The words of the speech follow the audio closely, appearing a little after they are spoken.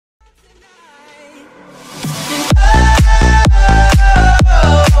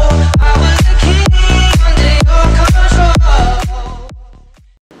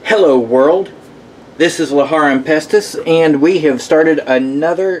world. This is Lahar and Pestis, and we have started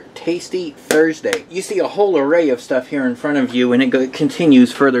another Tasty Thursday. You see a whole array of stuff here in front of you, and it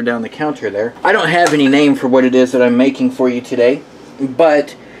continues further down the counter there. I don't have any name for what it is that I'm making for you today,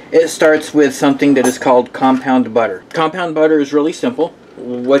 but it starts with something that is called compound butter. Compound butter is really simple.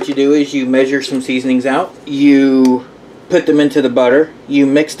 What you do is you measure some seasonings out, you put them into the butter, you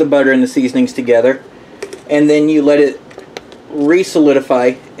mix the butter and the seasonings together, and then you let it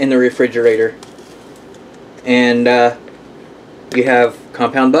re-solidify in the refrigerator, and you have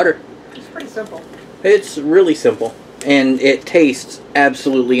compound butter. It's pretty simple. It's really simple, and it tastes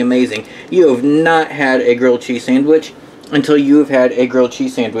absolutely amazing. You have not had a grilled cheese sandwich until you have had a grilled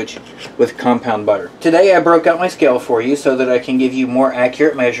cheese sandwich with compound butter. Today I broke out my scale for you so that I can give you more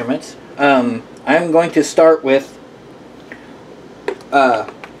accurate measurements. I'm going to start with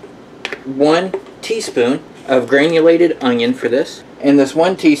 1 teaspoon of granulated onion for this, and this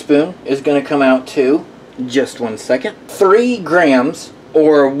 1 teaspoon is going to come out to, just 1 second, 3 grams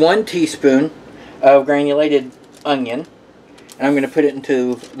or 1 teaspoon of granulated onion, and I'm going to put it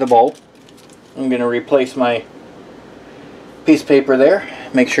into the bowl. I'm going to replace my piece of paper there,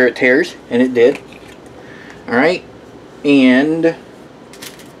 make sure it tears, and it did. Alright, and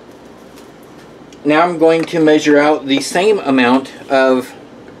now I'm going to measure out the same amount of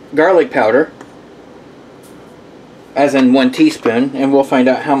garlic powder, as in 1 teaspoon, and we'll find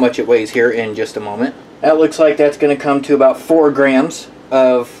out how much it weighs here in just a moment. That looks like that's going to come to about 4 grams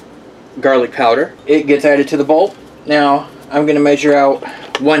of garlic powder. It gets added to the bowl. Now I'm going to measure out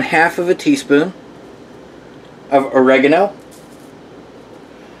 1/2 of a teaspoon of oregano.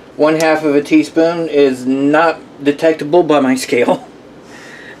 1/2 of a teaspoon is not detectable by my scale,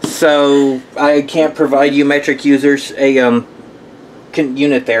 so I can't provide you metric users a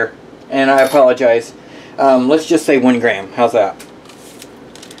unit there, and I apologize. Let's just say 1 gram. How's that?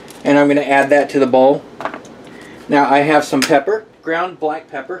 And I'm going to add that to the bowl. Now I have some pepper, ground black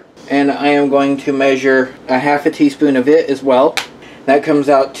pepper, and I am going to measure 1/2 teaspoon of it as well. That comes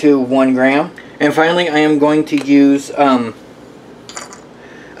out to 1 gram. And finally I am going to use a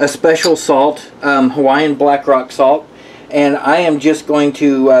special salt, Hawaiian black rock salt, and I am just going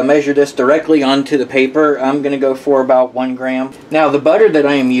to measure this directly onto the paper. I'm going to go for about 1 gram. Now the butter that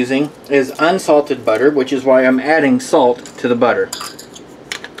I am using is unsalted butter, which is why I'm adding salt to the butter.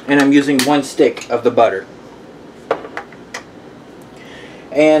 And I'm using 1 stick of the butter.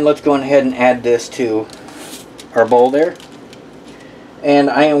 And let's go ahead and add this to our bowl there. And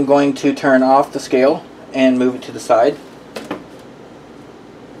I am going to turn off the scale and move it to the side.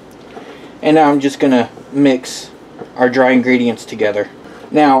 And now I'm just going to mix our dry ingredients together.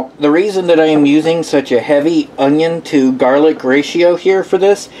 Now, the reason that I am using such a heavy onion to garlic ratio here for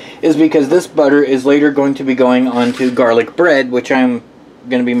this is because this butter is later going to be going onto garlic bread, which I'm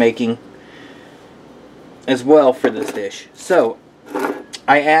going to be making as well for this dish. So,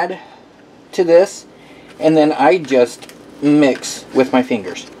 I add to this, and then I just mix with my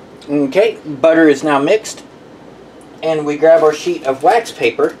fingers. Okay, butter is now mixed, and we grab our sheet of wax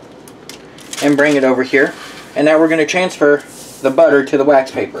paper and bring it over here, and now we're going to transfer the butter to the wax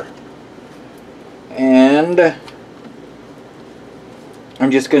paper, and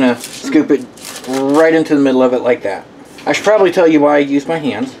I'm just going to scoop it right into the middle of it like that. I should probably tell you why I use my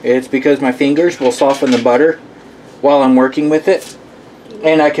hands. It's because my fingers will soften the butter while I'm working with it,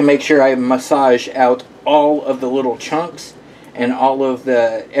 and I can make sure I massage out all of the little chunks and all of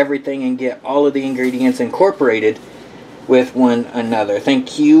the everything and get all of the ingredients incorporated with one another.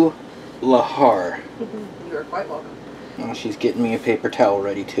 Thank you, Lahar. You are quite welcome. Oh, she's getting me a paper towel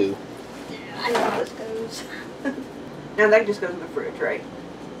ready too. Yeah, I know how this goes. Now that just goes in the fridge, right?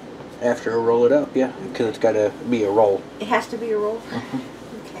 After I roll it up, yeah, because it's got to be a roll. It has to be a roll?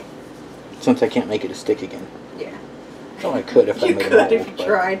 Okay. Since I can't make it a stick again. Yeah. Oh, I could if I made a roll. You could if you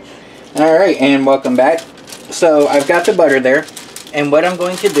tried. Alright, and welcome back. So, I've got the butter there, and what I'm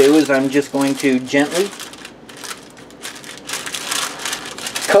going to do is I'm just going to gently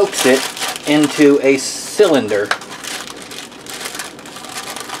coax it into a cylinder.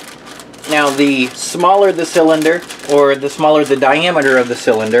 Now, the smaller the cylinder, or the smaller the diameter of the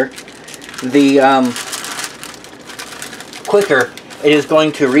cylinder, the quicker it is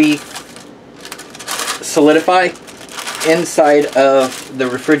going to re-solidify inside of the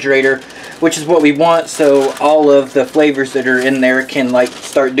refrigerator, which is what we want, so all of the flavors that are in there can like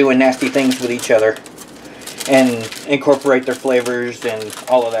start doing nasty things with each other and incorporate their flavors and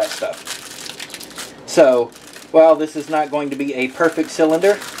all of that stuff. So, while this is not going to be a perfect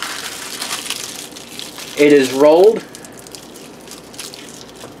cylinder, it is rolled,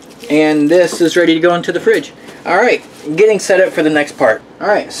 and this is ready to go into the fridge. Alright, getting set up for the next part.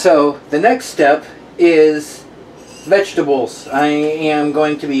 Alright, so the next step is vegetables. I am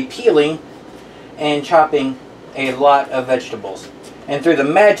going to be peeling and chopping a lot of vegetables. And through the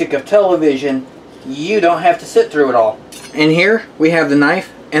magic of television, you don't have to sit through it all. And here we have the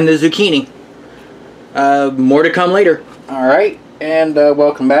knife and the zucchini. More to come later. Alright, and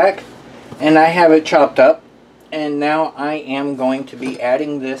welcome back. And I have it chopped up. And now I am going to be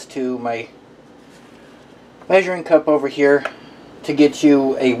adding this to my measuring cup over here to get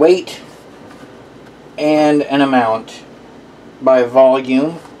you a weight and an amount by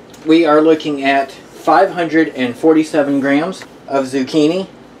volume. We are looking at 547 grams of zucchini,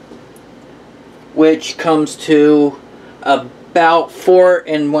 which comes to about 4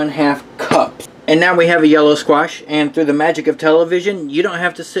 1/2 cups. And now we have a yellow squash, and through the magic of television, you don't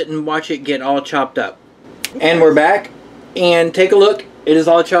have to sit and watch it get all chopped up. And we're back, and take a look. It is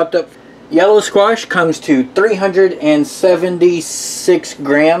all chopped up. Yellow squash comes to 376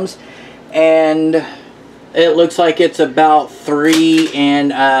 grams, and it looks like it's about 3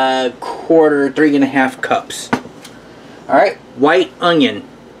 1/4 cups. Alright, white onion.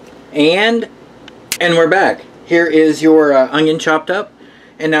 And we're back. Here is your onion chopped up,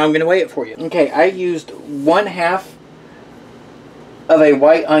 and now I'm going to weigh it for you. Okay, I used 1/2 of a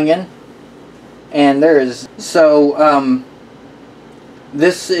white onion, and there is, so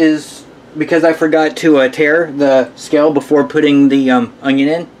this is because I forgot to tear the scale before putting the onion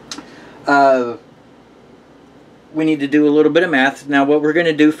in. We need to do a little bit of math. Now what we're going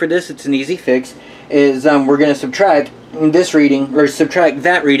to do for this, it's an easy fix, is we're going to subtract this reading, or subtract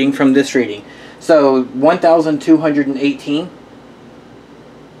that reading from this reading. So 1,218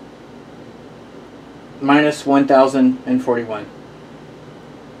 minus 1,041.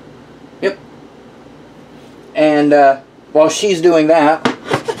 Yep. And while she's doing that,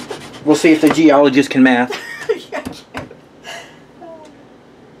 we'll see if the geologist can math.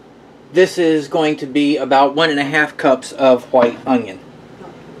 This is going to be about 1 1/2 cups of white onion.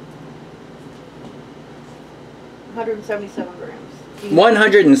 177 grams.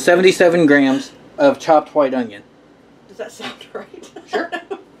 177 grams of chopped white onion. Does that sound right? Sure.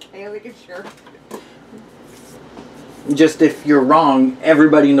 Okay, I'm making sure. Just if you're wrong,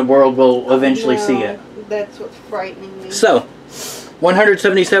 everybody in the world will eventually see it. That's what's frightening me. So,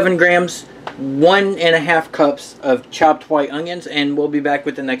 177 grams, 1 1/2 cups of chopped white onions, and we'll be back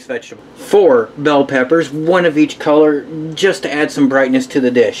with the next vegetable. 4 bell peppers, 1 of each color, just to add some brightness to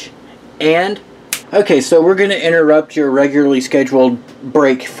the dish. And, okay, so we're going to interrupt your regularly scheduled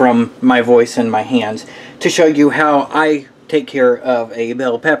break from my voice and my hands to show you how I take care of a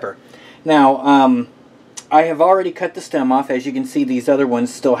bell pepper. Now, I have already cut the stem off. As you can see, these other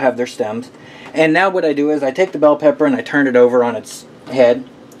ones still have their stems. And now what I do is I take the bell pepper and I turn it over on its head.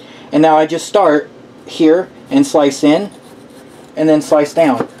 And now I just start here and slice in and then slice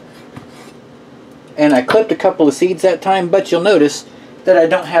down. And I clipped a couple of seeds that time, but you'll notice that I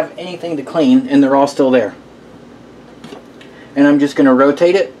don't have anything to clean and they're all still there. And I'm just going to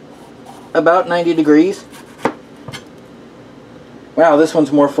rotate it about 90 degrees. Wow, this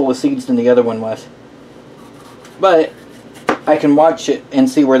one's more full of seeds than the other one was. But I can watch it and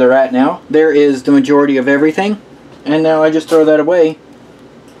see where they're at now. There is the majority of everything. And now I just throw that away.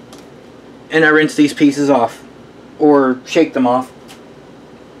 And I rinse these pieces off. Or shake them off.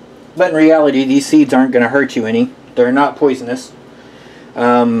 But in reality, these seeds aren't going to hurt you any. They're not poisonous.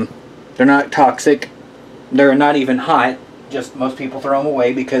 They're not toxic. They're not even hot. Just most people throw them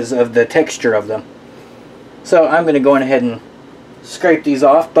away because of the texture of them. So I'm going to go ahead and scrape these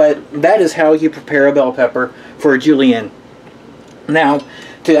off. But that is how you prepare a bell pepper for a julienne. Now,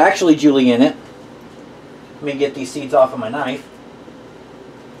 to actually julienne it, let me get these seeds off of my knife.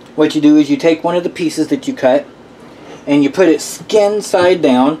 What you do is you take one of the pieces that you cut and you put it skin side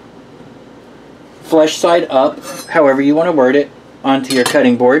down, flesh side up, however you want to word it, onto your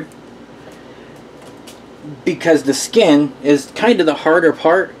cutting board. Because the skin is kind of the harder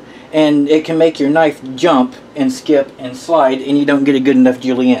part, and it can make your knife jump and skip and slide, and you don't get a good enough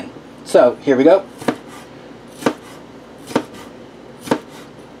julienne. So, here we go.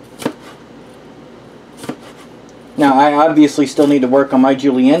 Now, I obviously still need to work on my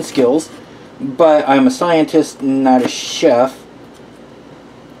julienne skills, but I'm a scientist, not a chef.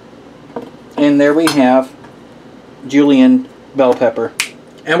 And there we have julienne bell pepper.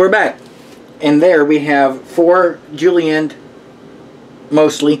 And we're back. And there we have 4 julienne,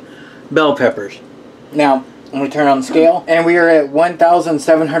 mostly, bell peppers. Now, I'm going to turn on the scale, and we are at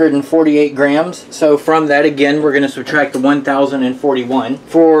 1,748 grams. So from that, again, we're going to subtract the 1,041.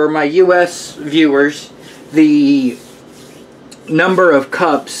 For my US viewers, the number of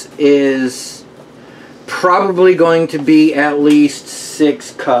cups is probably going to be at least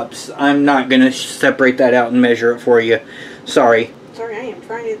 6 cups. I'm not going to separate that out and measure it for you. Sorry. Sorry, I am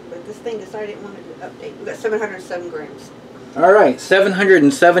trying to, but this thing decided it wanted to update. We got 707 grams. Alright,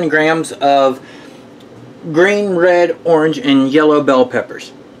 707 grams of green, red, orange, and yellow bell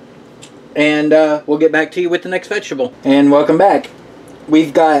peppers. And we'll get back to you with the next vegetable. And welcome back.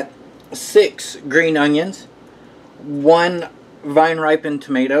 We've got 6 green onions, 1 vine-ripened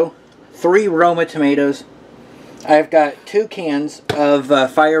tomato, 3 Roma tomatoes. I've got 2 cans of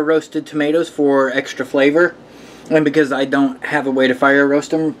fire-roasted tomatoes for extra flavor, and because I don't have a way to fire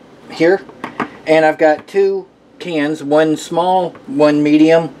roast them here. And I've got 2 cans, 1 small, 1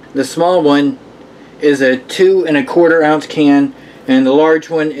 medium. The small one is a 2 1/4 ounce can, and the large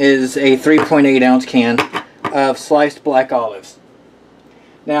one is a 3.8 ounce can of sliced black olives.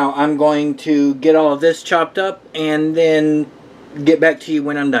 Now I'm going to get all of this chopped up and then get back to you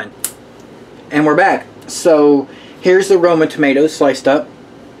when I'm done. And we're back. So here's the Roma tomatoes sliced up,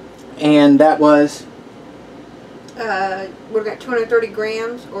 and that was we've got 230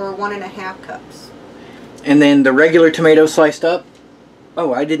 grams or 1.5 cups. And then the regular tomato sliced up.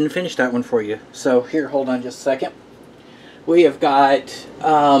 Oh, I didn't finish that one for you. So here, hold on just a second. We have got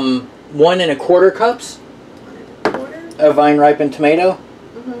 1 1/4 cups of vine-ripened tomato.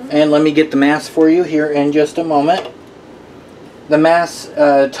 And let me get the mass for you here in just a moment. The mass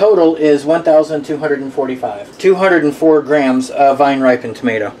total is 1,245. 204 grams of vine-ripened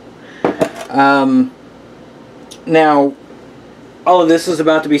tomato. Now, all of this is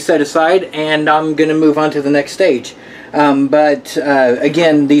about to be set aside, and I'm going to move on to the next stage.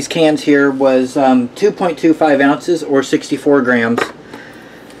 Again, these cans here was 2.25 ounces or 64 grams.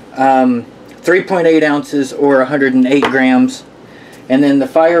 3.8 ounces or 108 grams. And then the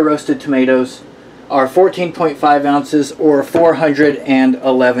fire-roasted tomatoes are 14.5 ounces or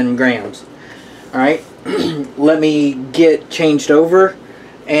 411 grams. Alright, let me get changed over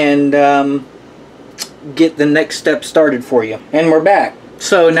and get the next step started for you. And we're back.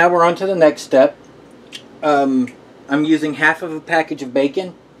 So now we're on to the next step. I'm using half of a package of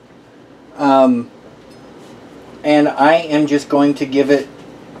bacon. And I am just going to give it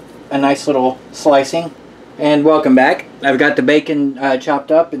a nice little slicing. And welcome back. I've got the bacon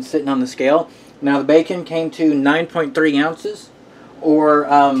chopped up and sitting on the scale. Now the bacon came to 9.3 ounces or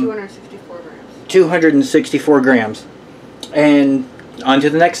 264 grams. 264 grams. And on to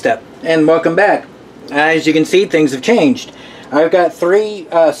the next step. And welcome back. As you can see, things have changed. I've got 3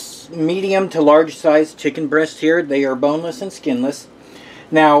 medium to large size chicken breasts here. They are boneless and skinless.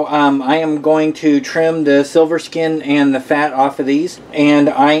 Now I am going to trim the silver skin and the fat off of these, and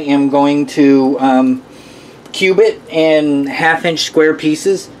I am going to cube it in 1/2 inch square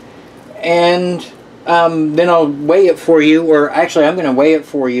pieces, and then I'll weigh it for you, or actually I'm going to weigh it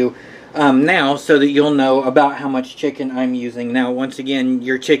for you now so that you'll know about how much chicken I'm using. Now once again,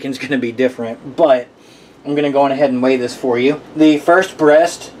 your chicken's going to be different, but I'm going to go on ahead and weigh this for you. The first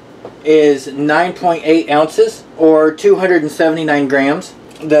breast is 9.8 ounces or 279 grams.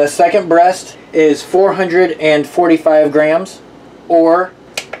 The second breast is 445 grams or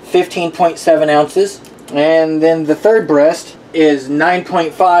 15.7 ounces. And then the third breast is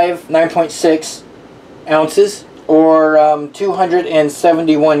 9.6 ounces or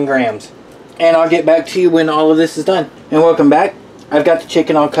 271 grams. And I'll get back to you when all of this is done. And welcome back. I've got the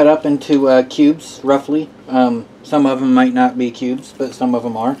chicken all cut up into cubes, roughly. Some of them might not be cubes, but some of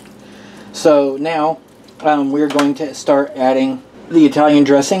them are. So now we're going to start adding the Italian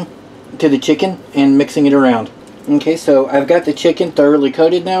dressing to the chicken and mixing it around. Okay, so I've got the chicken thoroughly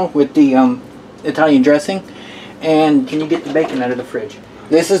coated now with the Italian dressing. And can you get the bacon out of the fridge?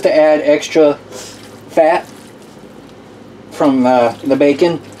 This is to add extra fat from the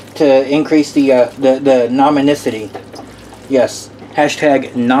bacon to increase the nominicity. Yes,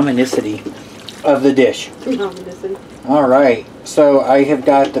 hashtag nominicity of the dish. Nominicity. Alright, so I have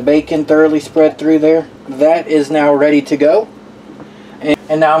got the bacon thoroughly spread through there. That is now ready to go.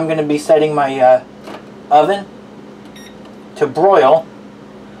 And now I'm going to be setting my oven to broil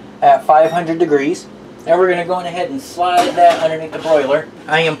at 500 degrees. Now we're going to go ahead and slide that underneath the broiler.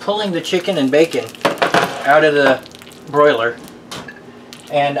 I am pulling the chicken and bacon out of the broiler,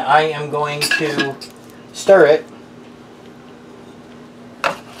 and I am going to stir it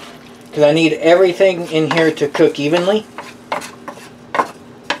because I need everything in here to cook evenly,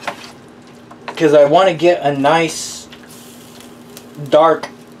 because I want to get a nice dark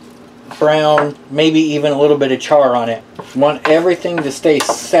brown, maybe even a little bit of char on it. Want everything to stay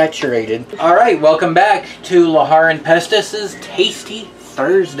saturated. Alright, welcome back to Lahar and Pestis' Tasty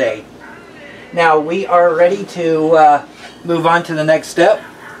Thursday. Now we are ready to move on to the next step.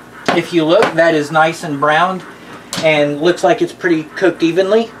 if you look, that is nice and browned and looks like it's pretty cooked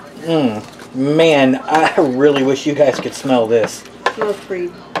evenly. Man, I really wish you guys could smell this. It smells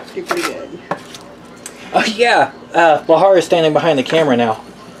pretty good. Oh yeah, Lahar is standing behind the camera now,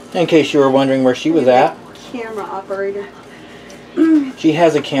 in case you were wondering where she was at. Camera operator. She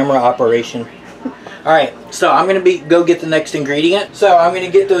has a camera operation. Alright, so I'm going to go get the next ingredient. So I'm going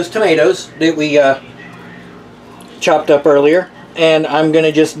to get those tomatoes that we chopped up earlier, and I'm going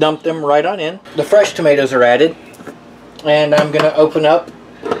to just dump them right on in. The fresh tomatoes are added, and I'm going to open up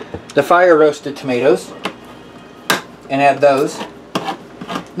the fire roasted tomatoes and add those.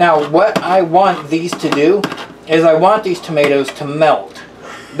 Now what I want these to do is I want these tomatoes to melt.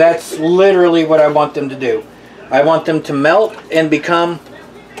 That's literally what I want them to do. I want them to melt and become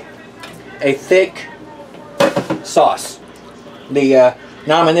a thick sauce. The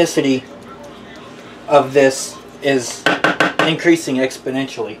nominicity of this is increasing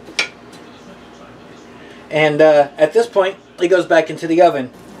exponentially. And at this point, it goes back into the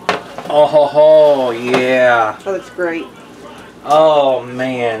oven. Oh, ho, ho, yeah. Oh, that's great. Oh,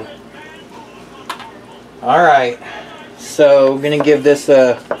 man. Alright. So, I'm going to give this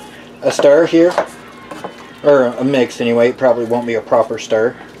a stir here. Or a mix, anyway. It probably won't be a proper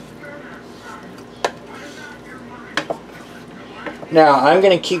stir. Now, I'm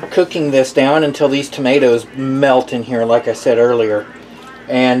going to keep cooking this down until these tomatoes melt in here, like I said earlier.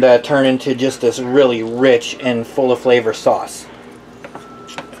 And turn into just this really rich and full of flavor sauce.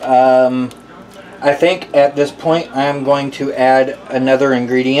 I think at this point I'm going to add another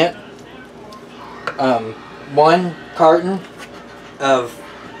ingredient. 1 carton of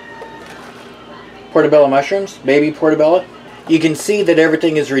portobello mushrooms, baby portobello. You can see that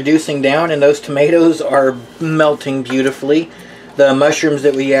everything is reducing down and those tomatoes are melting beautifully. The mushrooms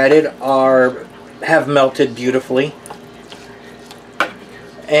that we added have melted beautifully.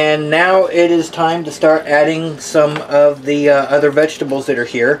 And now it is time to start adding some of the other vegetables that are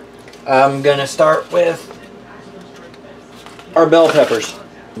here. I'm going to start with our bell peppers.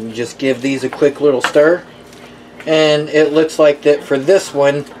 Just give these a quick little stir. And it looks like that for this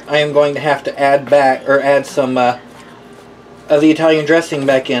one, I am going to have to add some of the Italian dressing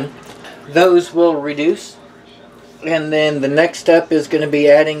back in. Those will reduce. And then the next step is going to be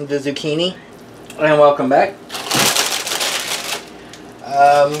adding the zucchini. And welcome back.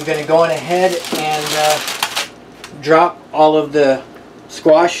 I'm going to go on ahead and drop all of the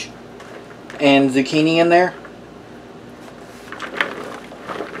squash and zucchini in there.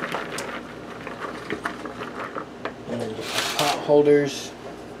 And pot holders.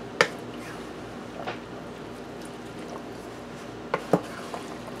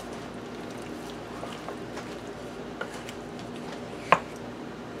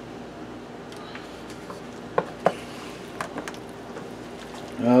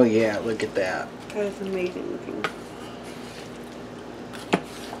 Oh yeah, look at that. That is amazing looking.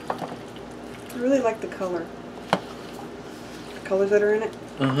 I really like the color. The colors that are in it.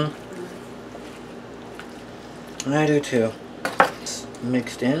 Mm-hmm. I do too. It's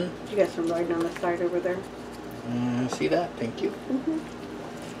mixed in. You got some riding on the side over there. See that? Thank you. Mm-hmm.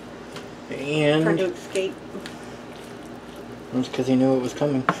 And trying to escape. that's because he knew it was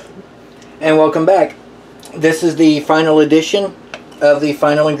coming. And welcome back. This is the final addition of the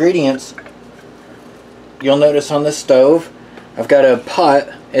final ingredients. You'll notice on the stove I've got a pot.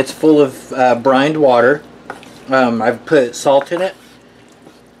 It's full of brined water. I've put salt in it,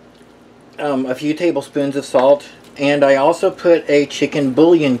 a few tablespoons of salt, and I also put a chicken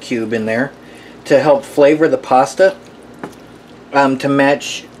bouillon cube in there to help flavor the pasta, to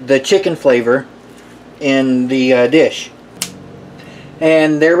match the chicken flavor in the dish.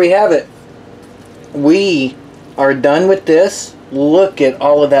 And there we have it. We are done with this. Look at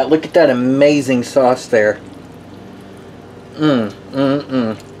all of that. Look at that amazing sauce there.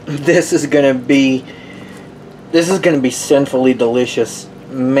 This is gonna be sinfully delicious.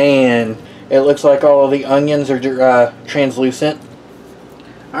 Man, it looks like all of the onions are translucent.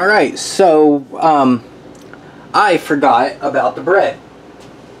 Alright, so I forgot about the bread.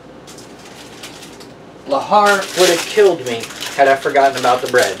 Lahar would have killed me had I forgotten about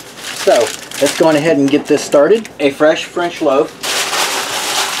the bread. So let's go on ahead and get this started. A fresh French loaf.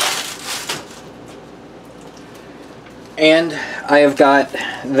 And I have got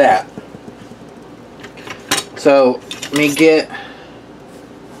that. So let me get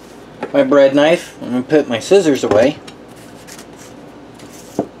my bread knife. I'm going to put my scissors away.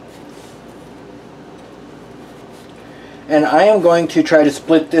 And I am going to try to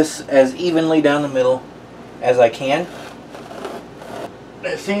split this as evenly down the middle as I can.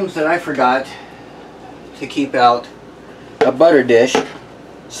 It seems that I forgot to keep out a butter dish.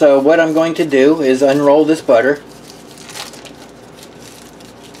 So what I'm going to do is unroll this butter.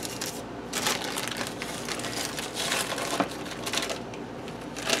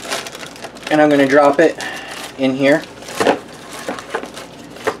 And I'm going to drop it in here.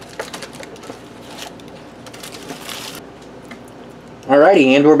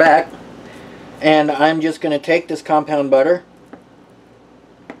 Alrighty, and we're back. And I'm just going to take this compound butter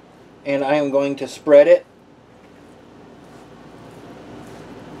and I am going to spread it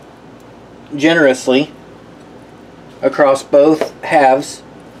generously across both halves.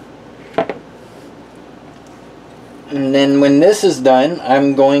 And then when this is done,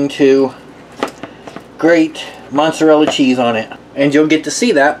 I'm going to grate mozzarella cheese on it, and you'll get to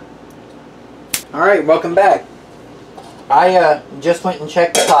see that. Alright, welcome back. I just went and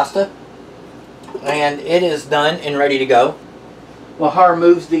checked the pasta, and it is done and ready to go. Lahar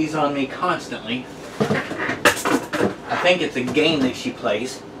moves these on me constantly. I think it's a game that she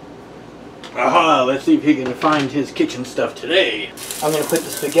plays. Aha, let's see if he can find his kitchen stuff today. I'm going to put the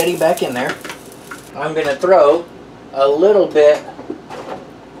spaghetti back in there. I'm going to throw a little bit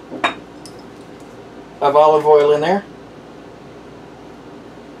of olive oil in there.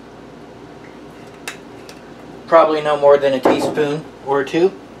 Probably no more than a teaspoon or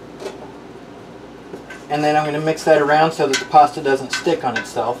two. And then I'm going to mix that around so that the pasta doesn't stick on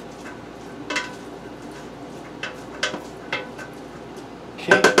itself.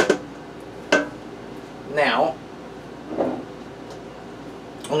 Okay. Now, I'm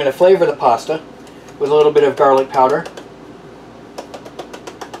going to flavor the pasta with a little bit of garlic powder.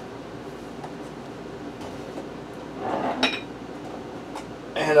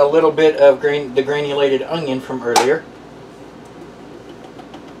 And a little bit of the granulated onion from earlier.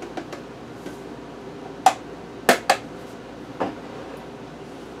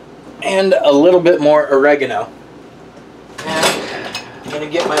 And a little bit more oregano. And I'm going to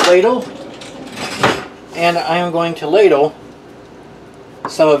get my ladle, and I am going to ladle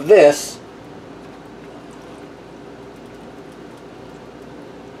some of this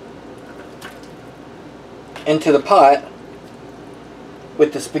into the pot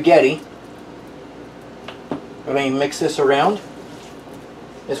with the spaghetti. I'm going to mix this around.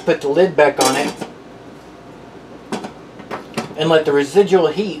 Let's put the lid back on it and let the residual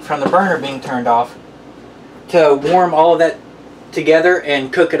heat from the burner being turned off to warm all of that together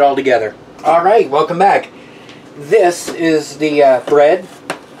and cook it all together. Alright, welcome back. This is the bread.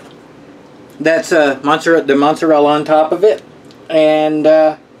 That's the mozzarella on top of it. And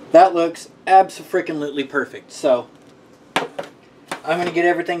that looks abso-freaking-lutely perfect. So I'm going to get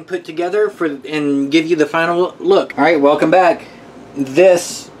everything put together and give you the final look. Alright, welcome back.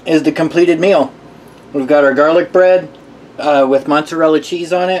 This is the completed meal. We've got our garlic bread with mozzarella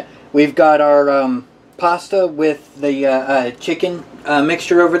cheese on it. We've got our pasta with the chicken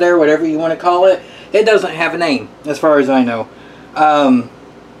mixture over there, whatever you want to call it. It doesn't have a name, as far as I know.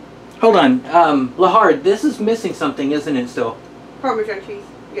 Hold on. Lahar, this is missing something, isn't it still? Parmesan cheese,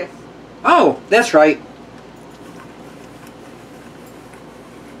 yes. Oh, that's right.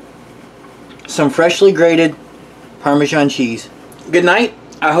 Some freshly grated Parmesan cheese. Good night.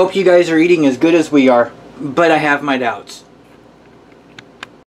 I hope you guys are eating as good as we are, but I have my doubts.